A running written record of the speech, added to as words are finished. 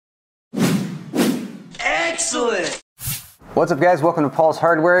Excellent! What's up guys, welcome to Paul's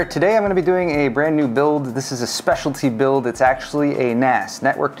Hardware. Today I'm going to be doing a brand new build. This is a specialty build. It's actually a NAS,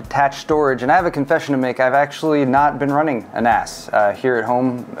 networked attached storage, and I have a confession to make. I've actually not been running a NAS here at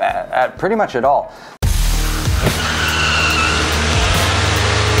home pretty much at all.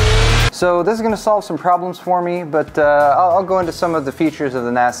 So this is going to solve some problems for me, but I'll go into some of the features of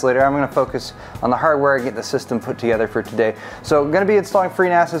the NAS later. I'm going to focus on the hardware and get the system put together for today. So I'm going to be installing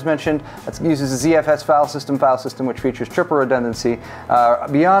FreeNAS as mentioned. It uses a ZFS file system, which features triple redundancy.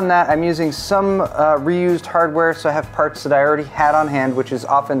 Beyond that, I'm using some reused hardware, so I have parts that I already had on hand, which is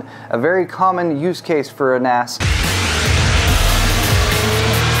often a very common use case for a NAS.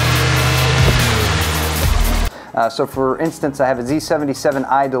 So for instance, I have a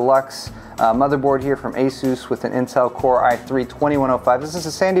Z77i Deluxe motherboard here from ASUS with an Intel Core i3-2105. This is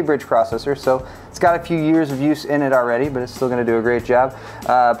a Sandy Bridge processor, so it's got a few years of use in it already, but it's still going to do a great job.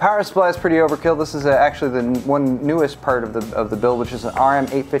 Power supply is pretty overkill. This is actually the one newest part of the build, which is an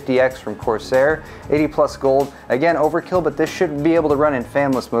RM850X from Corsair, 80 plus gold. Again, overkill, but this should be able to run in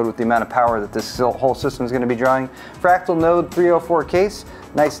fanless mode with the amount of power that this whole system is going to be drawing. Fractal Node 304 case,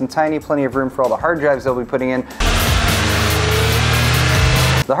 nice and tiny, plenty of room for all the hard drives they'll be putting in.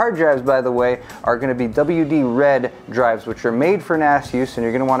 The hard drives, by the way, are going to be WD Red drives, which are made for NAS use, and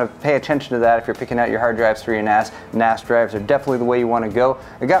you're going to want to pay attention to that if you're picking out your hard drives for your NAS. NAS drives are definitely the way you want to go.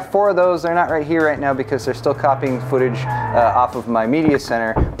 I got 4 of those. They're not right here right now because they're still copying footage off of my media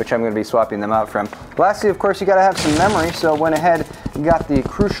center, which I'm going to be swapping them out from. Lastly, of course, you got to have some memory, so I went ahead and got the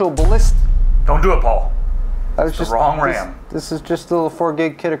Crucial Ballistic. Don't do it, Paul. It's the wrong RAM. This is just a little 4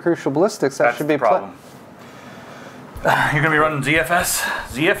 gig kit of Crucial Ballistics. That should be a problem. You're going to be running ZFS.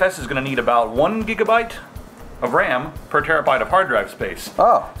 ZFS is going to need about 1 gigabyte of RAM per terabyte of hard drive space.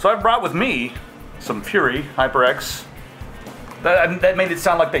 Oh. So I brought with me some Fury HyperX. That made it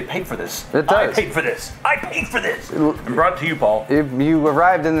sound like they paid for this. It does. I paid for this. I paid for this. And brought it to you, Paul. You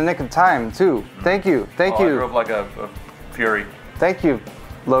arrived in the nick of time, too. Thank you. Thank you. I drove like a Fury. Thank you,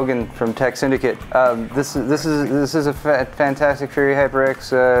 Logan from Syndicate. This is a fantastic Fury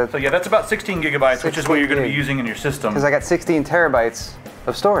HyperX. So yeah, that's about 16 gigabytes, which is what you're going to be using in your system. Because I got 16 terabytes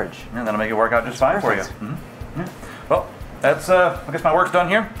of storage. Yeah, that'll make it work out just fine for you. Yeah. Well, that's I guess my work's done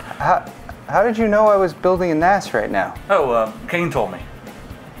here. How did you know I was building a NAS right now? Oh, Kane told me.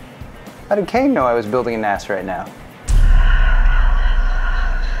 How did Kane know I was building a NAS right now?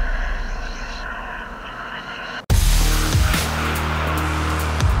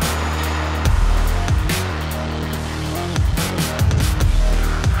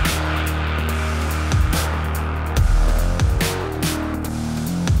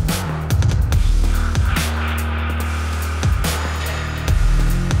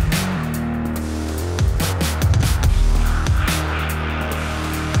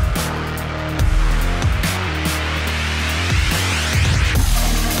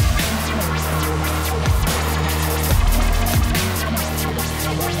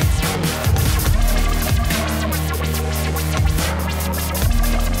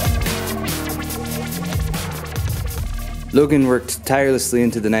 Logan worked tirelessly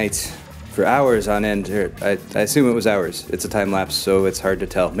into the night for hours on end. I assume it was hours. It's a time lapse, so it's hard to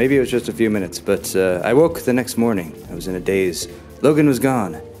tell. Maybe it was just a few minutes, but I woke the next morning. I was in a daze. Logan was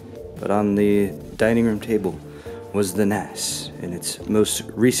gone, but on the dining room table was the NAS in its most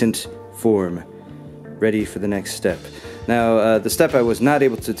recent form, ready for the next step. Now, the step I was not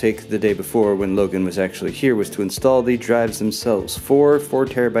able to take the day before when Logan was actually here was to install the drives themselves. 4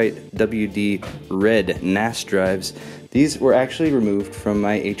 terabyte WD Red NAS drives. These were actually removed from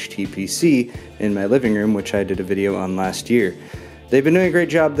my HTPC in my living room, which I did a video on last year. They've been doing a great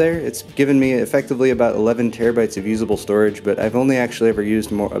job there. It's given me effectively about 11 terabytes of usable storage, but I've only actually ever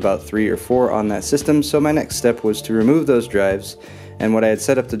used about 3 or 4 on that system, so my next step was to remove those drives, and what I had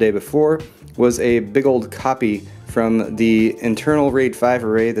set up the day before was a big old copy from the internal RAID 5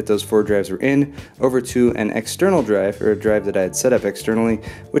 array that those 4 drives were in over to an external drive, or a drive that I had set up externally,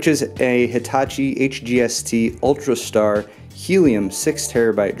 which is a Hitachi HGST UltraStar Helium 6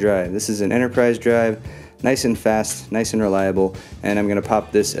 terabyte drive. This is an enterprise drive, nice and fast, nice and reliable, and I'm going to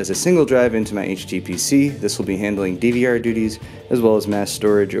pop this as a single drive into my HTPC. This will be handling DVR duties as well as mass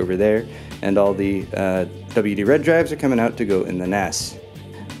storage over there, and all the WD Red drives are coming out to go in the NAS.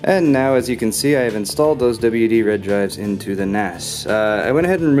 And now, as you can see, I have installed those WD Red drives into the NAS. I went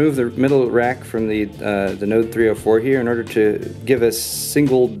ahead and removed the middle rack from the Node 304 here in order to give us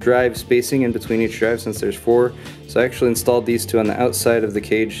single drive spacing in between each drive, since there's 4. So I actually installed these 2 on the outside of the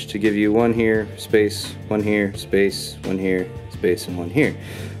cage to give you 1 here, space, 1 here, space, 1 here, space, and 1 here.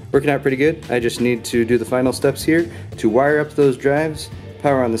 Working out pretty good. I just need to do the final steps here to wire up those drives,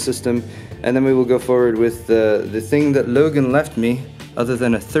 power on the system, and then we will go forward with the thing that Logan left me, other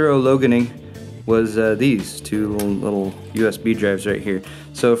than a thorough Loganing, was these two little USB drives right here.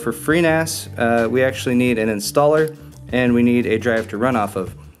 So for FreeNAS, we actually need an installer, and we need a drive to run off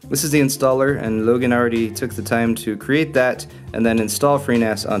of. This is the installer, and Logan already took the time to create that and then install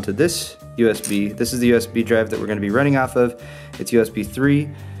FreeNAS onto this USB. This is the USB drive that we're going to be running off of. It's USB 3,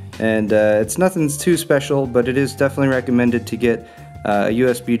 and it's nothing too special, but it is definitely recommended to get a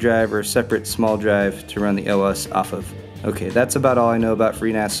USB drive or a separate small drive to run the OS off of. Okay, that's about all I know about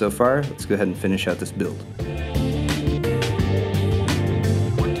FreeNAS so far. Let's go ahead and finish out this build.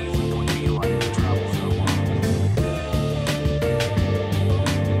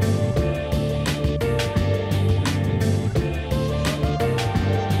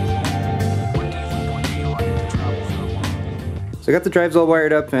 So I got the drives all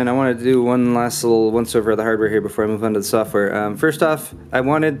wired up, and I wanted to do one last little once over of the hardware here before I move on to the software. First off, I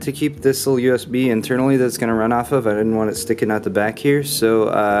wanted to keep this little USB internally that's going to run off of. I didn't want it sticking out the back here, so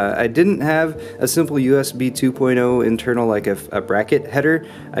I didn't have a simple USB 2.0 internal, like a bracket header.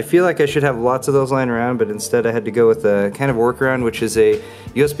 I feel like I should have lots of those lying around, but instead I had to go with a kind of workaround, which is a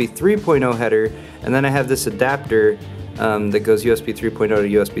USB 3.0 header, and then I have this adapter that goes USB 3.0 to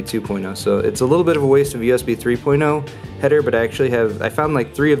USB 2.0. So it's a little bit of a waste of USB 3.0 header, but I found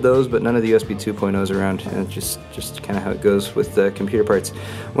like 3 of those, but none of the USB 2.0s around, and it's just kind of how it goes with the computer parts.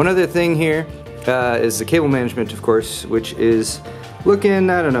 One other thing here is the cable management, of course, which is looking,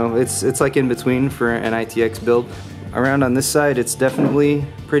 I don't know, it's like in between for an ITX build. Around on this side, it's definitely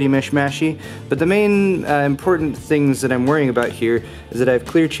pretty mishmashy, but the main important things that I'm worrying about here is that I have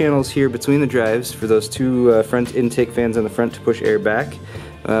clear channels here between the drives for those 2 front intake fans on the front to push air back,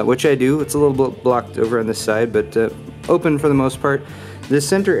 which I do. It's a little bit blocked over on this side, but open for the most part. This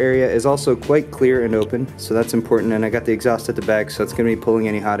center area is also quite clear and open, so that's important, and I got the exhaust at the back, so it's going to be pulling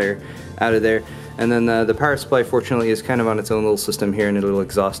any hot air out of there. And then the power supply, fortunately, is kind of on its own little system here, and it'll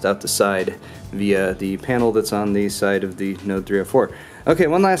exhaust out the side via the panel that's on the side of the Node 304. Okay,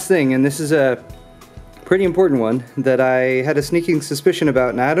 one last thing, and this is a pretty important one that I had a sneaking suspicion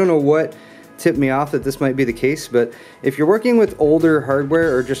about, and I don't know what tipped me off that this might be the case, but if you're working with older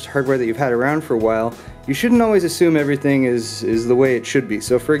hardware or just hardware that you've had around for a while, you shouldn't always assume everything is the way it should be.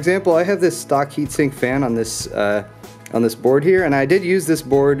 So for example, I have this stock heatsink fan on this board here, and I did use this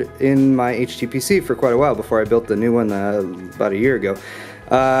board in my HTPC for quite a while before I built the new one about a year ago.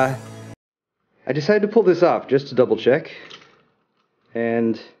 I decided to pull this off just to double check,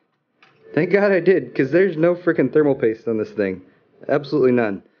 and thank God I did, because there's no freaking thermal paste on this thing. Absolutely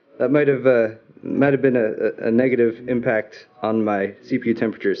none. That might have been a negative impact on my CPU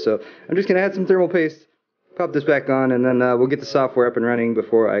temperature. So I'm just going to add some thermal paste, pop this back on, and then we'll get the software up and running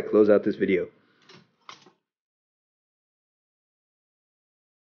before I close out this video.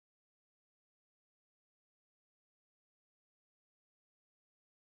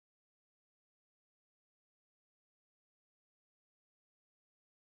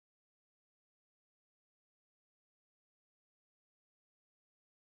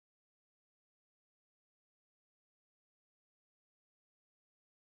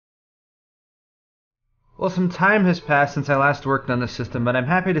 Well, some time has passed since I last worked on this system, but I'm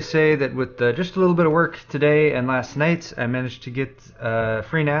happy to say that with just a little bit of work today and last night, I managed to get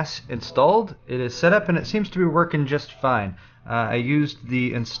FreeNAS installed. It is set up and it seems to be working just fine. I used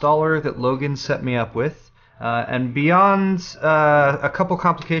the installer that Logan set me up with, and beyond a couple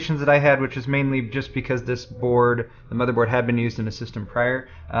complications that I had, which is mainly just because this board, the motherboard, had been used in a system prior,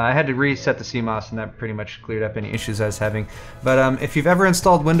 I had to reset the CMOS, and that pretty much cleared up any issues I was having. But if you've ever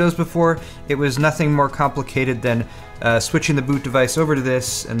installed Windows before, it was nothing more complicated than switching the boot device over to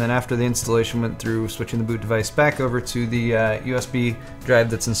this, and then after the installation went through, switching the boot device back over to the USB drive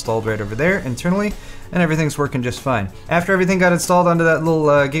that's installed right over there internally, and everything's working just fine. After everything got installed onto that little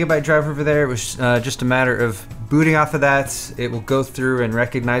gigabyte drive over there, it was just a matter of booting off of that. It will go through and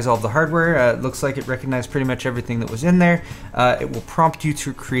recognize all of the hardware. It looks like it recognized pretty much everything that was in there. It will prompt you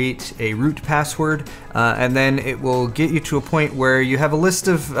to create a root password, and then it will get you to a point where you have a list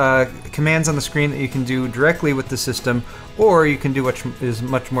of commands on the screen that you can do directly with the system, or you can do what is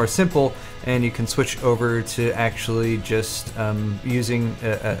much more simple, and you can switch over to actually just using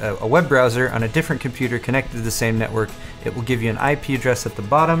a web browser on a different computer connected to the same network. It will give you an IP address at the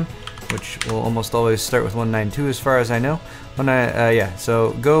bottom, which will almost always start with 192 as far as I know. Yeah,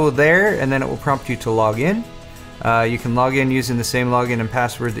 so go there, and then it will prompt you to log in. You can log in using the same login and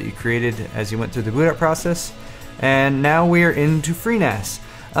password that you created as you went through the boot up process. And now we are into FreeNAS.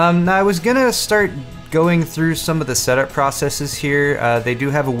 Now I was gonna start going through some of the setup processes here. They do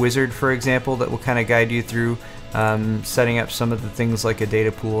have a wizard, for example, that will kind of guide you through setting up some of the things like a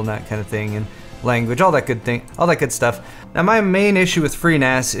data pool and that kind of thing, and language, all that good stuff. Now my main issue with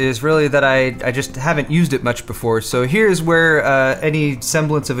FreeNAS is really that I just haven't used it much before, so here's where any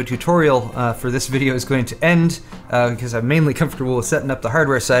semblance of a tutorial for this video is going to end, because I'm mainly comfortable with setting up the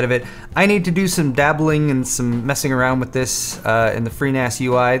hardware side of it. I need to do some dabbling and some messing around with this in the FreeNAS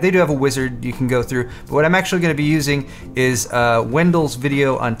UI. They do have a wizard you can go through, but what I'm actually going to be using is Wendell's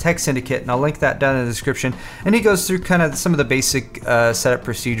video on Tech Syndicate, and I'll link that down in the description, and he goes through kind of some of the basic setup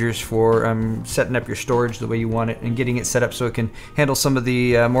procedures for setting up your storage the way you want it and getting it set up so it can handle some of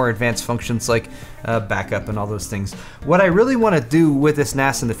the more advanced functions like backup and all those things. What I really want to do with this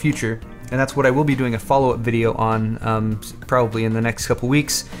NAS in the future, and that's what I will be doing a follow-up video on probably in the next couple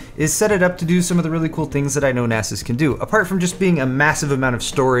weeks, is set it up to do some of the really cool things that I know NASes can do. Apart from just being a massive amount of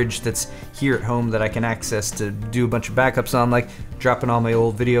storage that's here at home that I can access to do a bunch of backups on, like dropping all my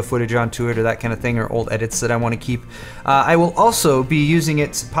old video footage onto it or that kind of thing, or old edits that I want to keep. I will also be using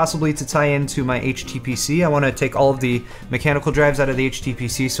it possibly to tie into my HTPC. I want to take all of the mechanical drives out of the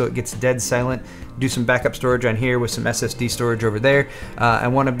HTPC so it gets dead silent, do some backup storage on here with some SSD storage over there. I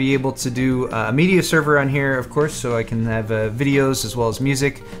want to be able to do a media server on here, of course, so I can have videos as well as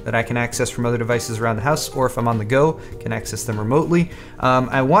music that I can access from other devices around the house, or if I'm on the go, can access them remotely.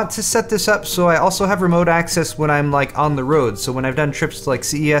 I want to set this up so I also have remote access when I'm like on the road. So when I've done trips to like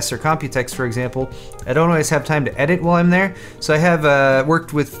CES or Computex, for example, I don't always have time to edit while I'm there. So I have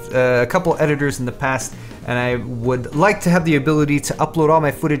worked with a couple editors in the past, and I would like to have the ability to upload all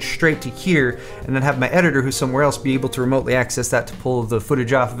my footage straight to here, and then have my editor who's somewhere else be able to remotely access that to pull the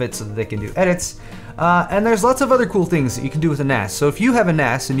footage off of it so that they can do edits. And there's lots of other cool things that you can do with a NAS. So if you have a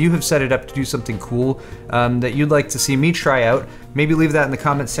NAS and you have set it up to do something cool that you'd like to see me try out, maybe leave that in the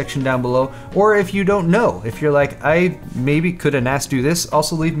comments section down below. Or if you don't know, if you're like, could a NAS do this?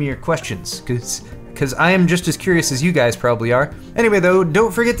 Also leave me your questions, because I am just as curious as you guys probably are. Anyway though,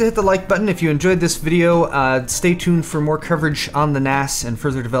 don't forget to hit the like button if you enjoyed this video. Stay tuned for more coverage on the NAS and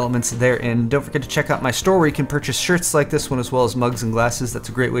further developments therein. Don't forget to check out my store where you can purchase shirts like this one as well as mugs and glasses. That's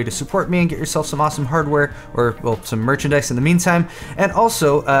a great way to support me and get yourself some awesome hardware, or well, some merchandise in the meantime. And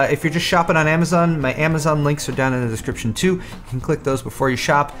also, if you're just shopping on Amazon, my Amazon links are down in the description too. You can click those before you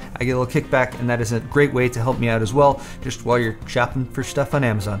shop. I get a little kickback, and that is a great way to help me out as well, just while you're shopping for stuff on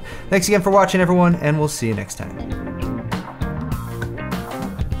Amazon. Thanks again for watching, everyone, and we'll see you next time.